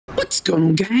What's going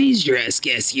on, guys? Jurassic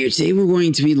here. Today we're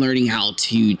going to be learning how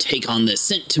to take on the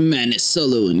Ascent Into Madness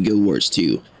solo in Guild Wars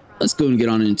 2. Let's go and get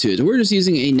on into it. We're just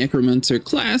using a Necromancer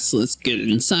class. Let's get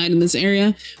inside in this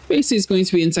area. Basically, it's going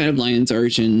to be inside of Lion's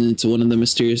Arch, and it's one of the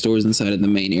mysterious doors inside of the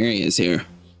main areas here.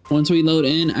 Once we load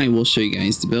in, I will show you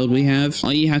guys the build we have.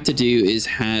 All you have to do is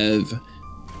have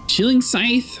Chilling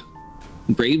Scythe,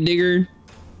 Gravedigger,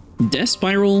 Death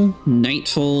Spiral,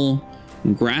 Nightfall,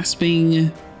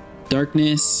 Grasping,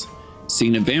 Darkness,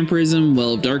 Scene of Vampirism,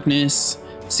 Well of Darkness,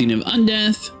 Scene of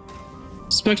Undeath,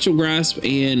 Spectral Grasp,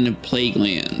 and Plague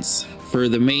Lands. For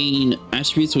the main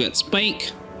attributes, we got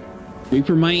Spike,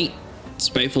 Reaper Might,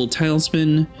 Spiteful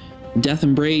Tailspin, Death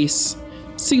Embrace,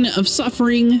 Signet of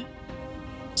Suffering,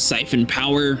 Siphon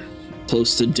Power,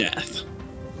 Close to Death.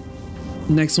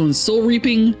 Next one, Soul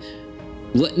Reaping,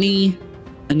 Gluttony,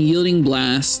 Unyielding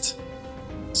Blast,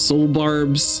 Soul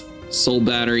Barbs, Soul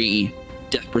Battery,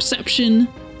 Death Perception,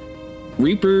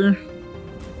 Reaper,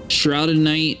 Shrouded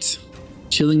Night,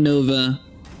 Chilling Nova,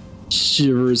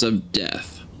 Shivers of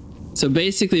Death. So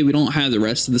basically we don't have the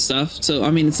rest of the stuff. So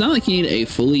I mean, it's not like you need a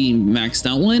fully maxed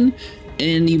out one,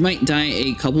 and you might die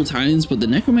a couple times, but the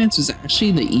Necromancer is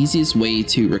actually the easiest way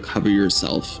to recover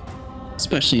yourself,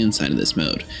 especially inside of this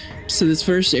mode. So this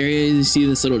first area, you see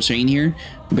this little chain here.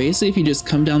 Basically, if you just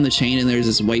come down the chain and there's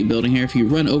this white building here, if you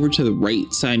run over to the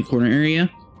right side corner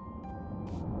area,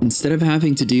 instead of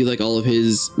having to do like all of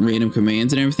his random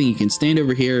commands and everything, you can stand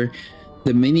over here.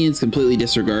 The minions completely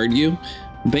disregard you.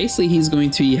 Basically, he's going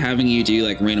to be having you do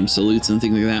like random salutes and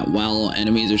things like that while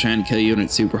enemies are trying to kill you, and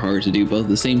it's super hard to do both at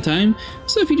the same time.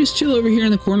 So if you just chill over here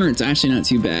in the corner, it's actually not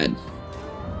too bad.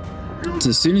 So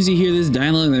as soon as you hear this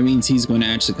dialogue, that means he's going to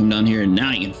actually come down here and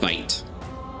now you can fight.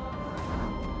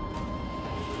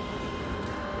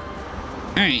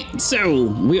 Alright, so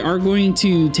we are going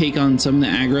to take on some of the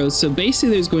aggros. So basically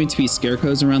there's going to be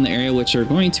scarecrows around the area, which are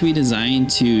going to be designed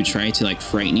to try to like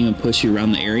frighten you and push you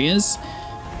around the areas.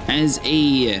 As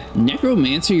a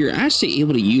Necromancer, you're actually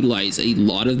able to utilize a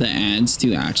lot of the ads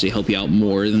to actually help you out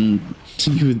more than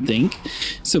you would think.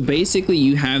 So basically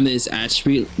you have this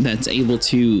attribute that's able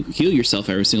to heal yourself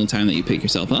every single time that you pick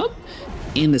yourself up,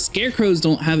 and the scarecrows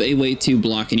don't have a way to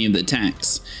block any of the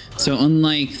attacks. So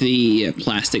unlike the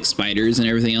plastic spiders and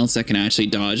everything else that can actually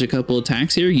dodge a couple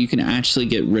attacks here, you can actually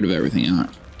get rid of everything out.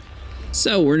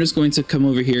 So we're just going to come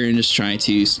over here and just try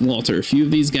to slaughter a few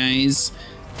of these guys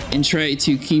and try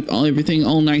to keep everything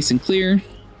all nice and clear.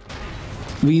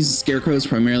 We use scarecrows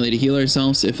primarily to heal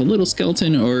ourselves. If a little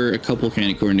skeleton or a couple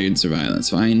candy corn dudes survive, that's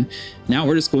fine. Now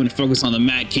we're just going to focus on the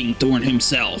Mad King Thorn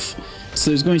himself. So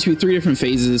there's going to be 3 different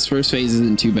phases. This first phase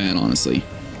isn't too bad, honestly.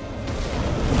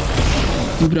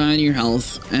 Keep an eye on your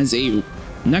health. As a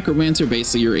Necromancer,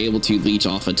 basically you're able to leech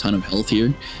off a ton of health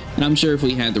here. And I'm sure if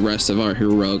we had the rest of our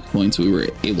heroic points, we were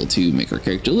able to make our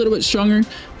character a little bit stronger.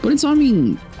 But it's, I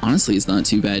mean, honestly, it's not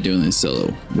too bad doing this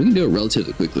solo. We can do it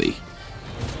relatively quickly.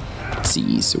 Let's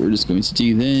see, so we're just going to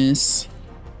do this.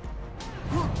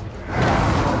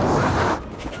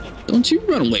 Don't you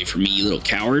run away from me, you little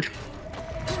coward.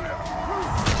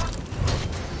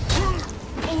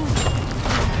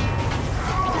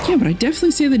 Yeah, but I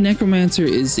definitely say the Necromancer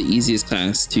is the easiest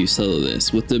class to solo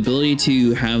this. With the ability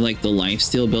to have like the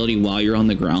lifesteal ability while you're on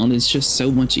the ground, it's just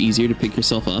so much easier to pick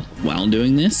yourself up while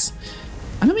doing this.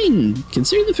 I mean,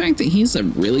 considering the fact that he's a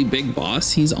really big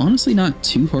boss, he's honestly not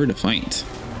too hard to fight.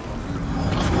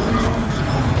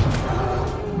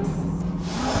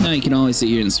 Now you can always sit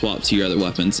here and swap to your other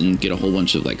weapons and get a whole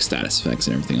bunch of like status effects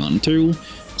and everything on through.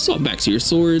 Swap back to your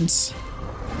swords.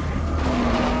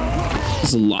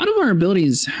 Because a lot of our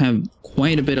abilities have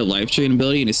quite a bit of life drain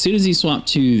ability, and as soon as you swap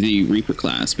to the Reaper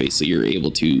class, basically you're able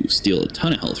to steal a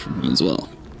ton of health from him as well.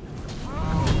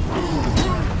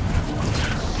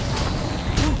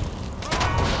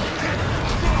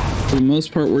 For the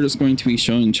most part, we're just going to be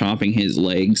chopping his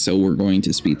legs, so we're going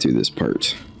to speed through this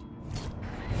part.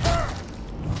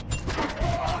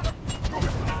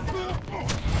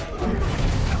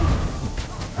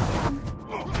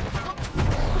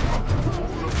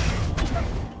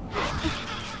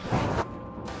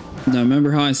 Now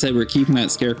remember how I said we're keeping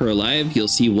that scarecrow alive? You'll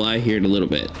see why here in a little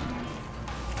bit.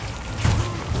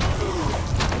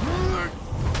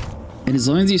 And as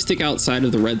long as you stick outside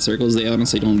of the red circles, they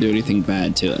honestly don't do anything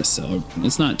bad to us, so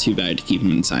it's not too bad to keep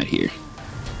them inside here.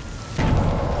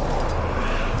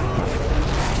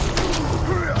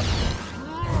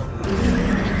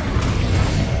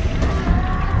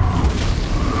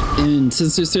 And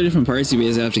since there's 3 different parts, you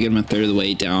basically have to get him a third of the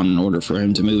way down in order for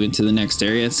him to move into the next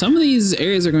area. Some of these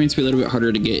areas are going to be a little bit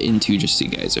harder to get into, just so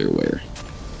you guys are aware.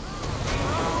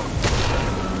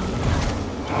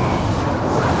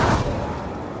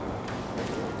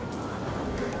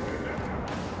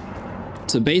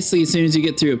 So basically, as soon as you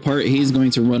get through a part, he's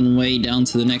going to run away down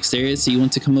to the next area. So you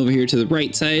want to come over here to the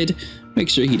right side. Make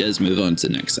sure he does move on to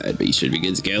the next side, but you should be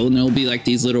good to go. And there'll be like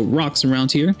these little rocks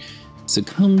around here. So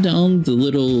come down the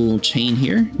little chain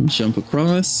here and jump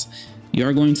across. You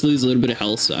are going to lose a little bit of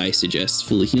health, so I suggest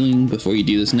fully healing before you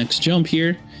do this next jump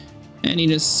here. And you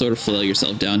just sort of flail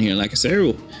yourself down here like a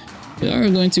scarecrow. You are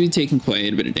going to be taking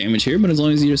quite a bit of damage here, but as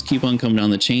long as you just keep on coming down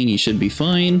the chain, you should be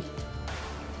fine.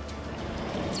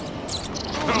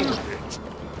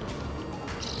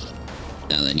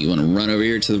 Now then you want to run over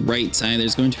here to the right side.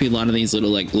 There's going to be a lot of these little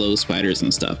like glow spiders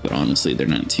and stuff, but honestly they're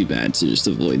not too bad to just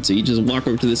avoid. So you just walk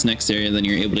over to this next area, then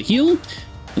you're able to heal.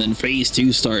 And then phase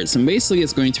 2 starts, and basically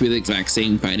it's going to be the exact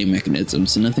same fighting mechanism,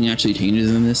 so nothing actually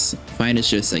changes in this fight. It's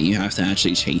just that you have to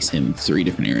actually chase him 3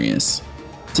 different areas.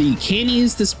 So you can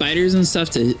use the spiders and stuff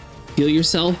to heal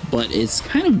yourself, but it's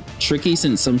kind of tricky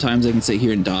since sometimes I can sit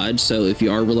here and dodge. So if you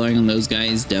are relying on those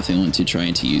guys, definitely want to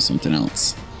try to use something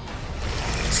else.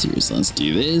 Seriously, let's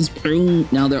do this. Boom.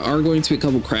 Now there are going to be a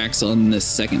couple cracks on this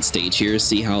second stage here.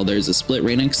 See how there's a split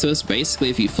right next to us? Basically,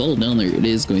 if you fall down there, it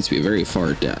is going to be a very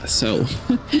far death. So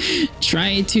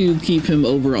try to keep him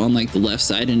over on like the left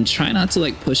side and try not to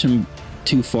like push him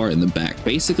too far in the back.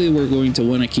 Basically, we're going to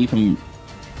want to keep him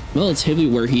relatively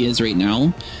where he is right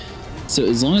now. So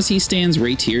as long as he stands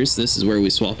right here, so this is where we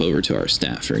swap over to our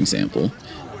staff, for example.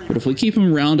 But if we keep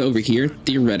him around over here,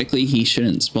 theoretically, he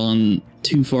shouldn't spawn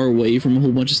too far away from a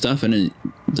whole bunch of stuff, and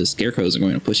the scarecrows are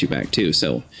going to push you back too.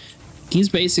 So he's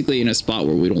basically in a spot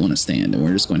where we don't want to stand, and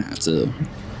we're just going to have to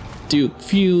do a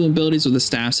few abilities with the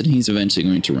staffs, and he's eventually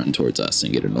going to run towards us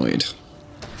and get annoyed.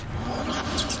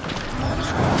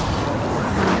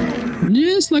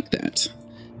 Just like that.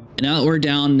 And now that we're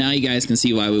down, now you guys can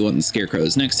see why we want the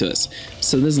scarecrows next to us.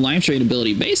 So this live trade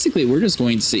ability, basically we're just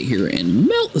going to sit here and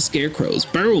melt the scarecrows.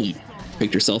 Boom!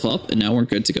 Picked yourself up, and now we're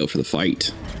good to go for the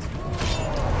fight.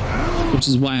 Which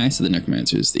is why I said the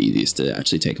Necromancer is the easiest to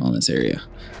actually take on this area.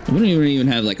 We don't even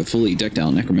have like a fully decked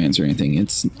out Necromancer or anything.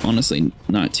 It's honestly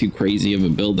not too crazy of a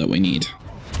build that we need.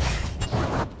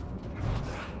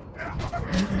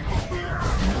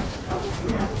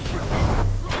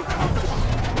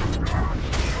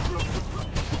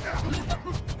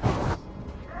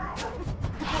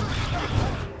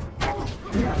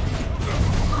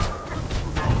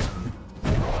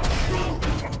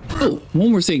 Oh, one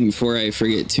more thing before I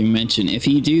forget to mention, if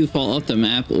you do fall off the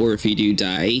map or if you do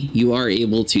die, you are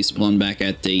able to spawn back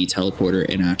at the teleporter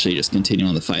and actually just continue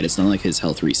on the fight. It's not like his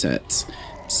health resets.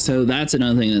 So that's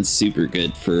another thing that's super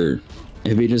good for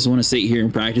if you just want to sit here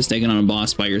and practice taking on a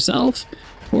boss by yourself,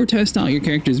 or test out your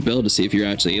character's build to see if you're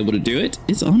actually able to do it.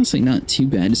 It's honestly not too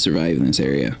bad to survive in this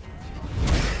area.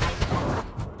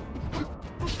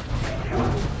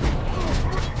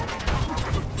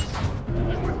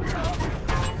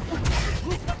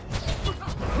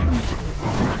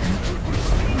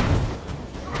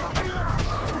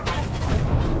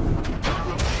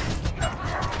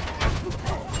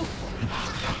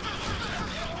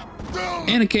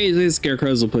 And occasionally the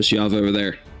scarecrows will push you off over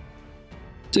there.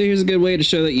 So here's a good way to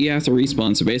show that you have to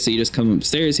respawn. So basically you just come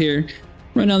upstairs here,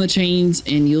 run down the chains,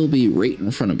 and you'll be right in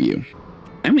front of you.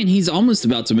 I mean, he's almost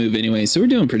about to move anyway, so we're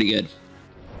doing pretty good.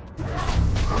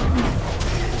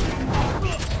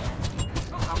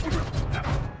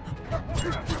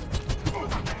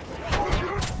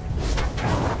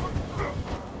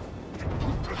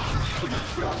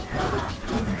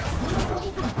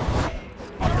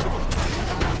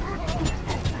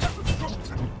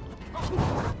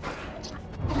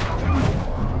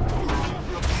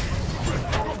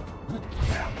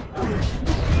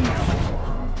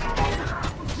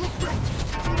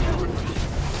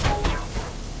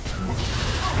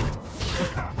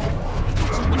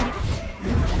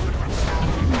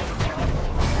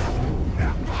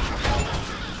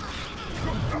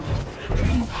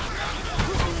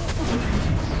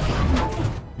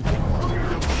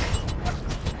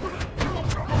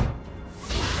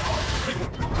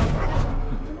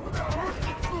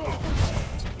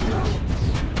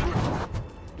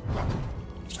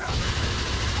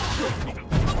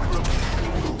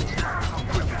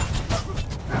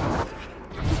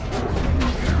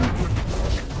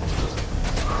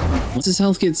 Once his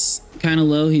health gets kind of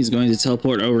low, he's going to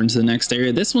teleport over into the next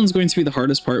area. This one's going to be the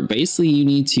hardest part. Basically, you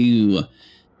need to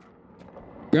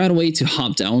figure out a way to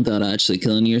hop down without actually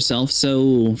killing yourself.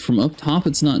 So from up top,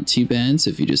 it's not too bad.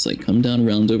 So if you just like come down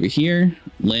around over here,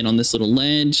 land on this little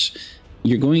ledge,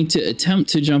 you're going to attempt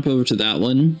to jump over to that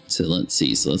one. So let's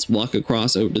see. So let's walk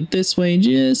across over to this way,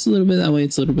 just a little bit. That way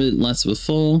it's a little bit less of a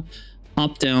fall.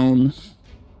 Hop down.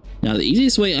 Now, the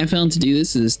easiest way I found to do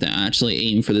this is to actually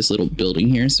aim for this little building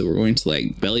here. So we're going to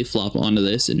like belly flop onto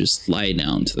this and just slide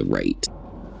down to the right.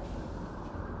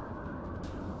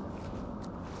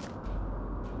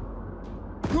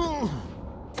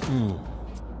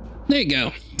 There you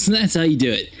go. So that's how you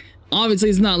do it. Obviously,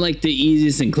 it's not like the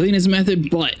easiest and cleanest method,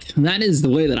 but that is the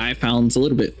way that I found. It's a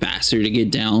little bit faster to get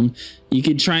down. You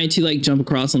could try to like jump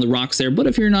across on the rocks there, but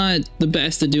if you're not the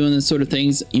best at doing this sort of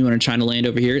things, you want to try to land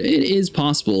over here, it is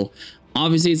possible.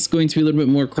 Obviously, it's going to be a little bit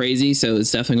more crazy, so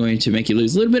it's definitely going to make you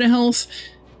lose a little bit of health,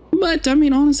 but I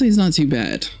mean, honestly, it's not too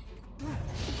bad.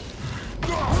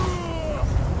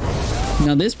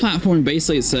 Now, this platform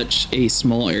basically is such a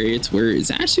small area to where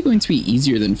it's actually going to be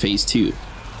easier than phase 2.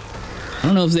 I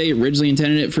don't know if they originally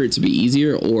intended it for it to be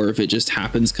easier or if it just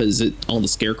happens because all the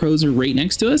scarecrows are right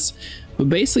next to us. But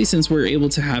basically, since we're able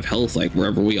to have health like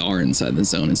wherever we are inside the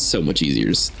zone, it's so much easier.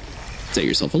 Just stay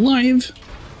yourself alive.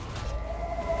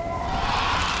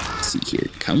 Let's see here.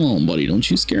 Come on, buddy. Don't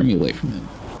you scare me away from him.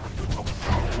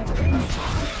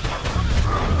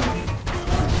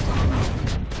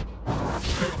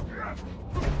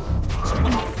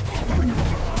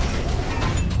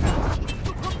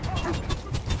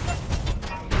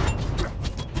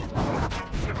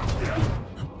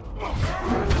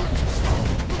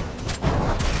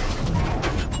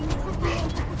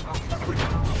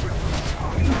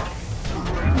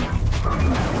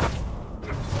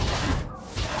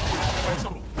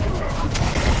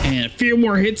 And a few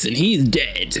more hits and he's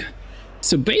dead.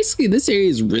 So basically this area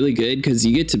is really good because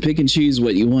you get to pick and choose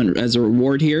what you want as a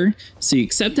reward here. So you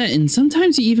accept that, and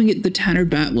sometimes you even get the tattered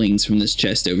bat wings from this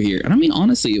chest over here. And I mean,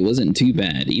 honestly, it wasn't too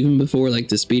bad. Even before like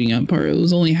the speeding up part, it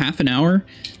was only half an hour.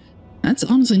 That's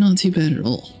honestly not too bad at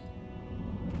all.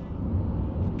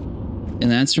 And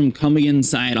that's from coming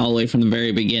inside all the way from the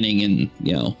very beginning and,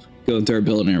 you know, going through our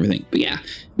build and everything. But yeah,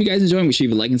 if you guys enjoy, make sure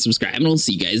you leave a like and subscribe, and I'll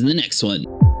see you guys in the next one.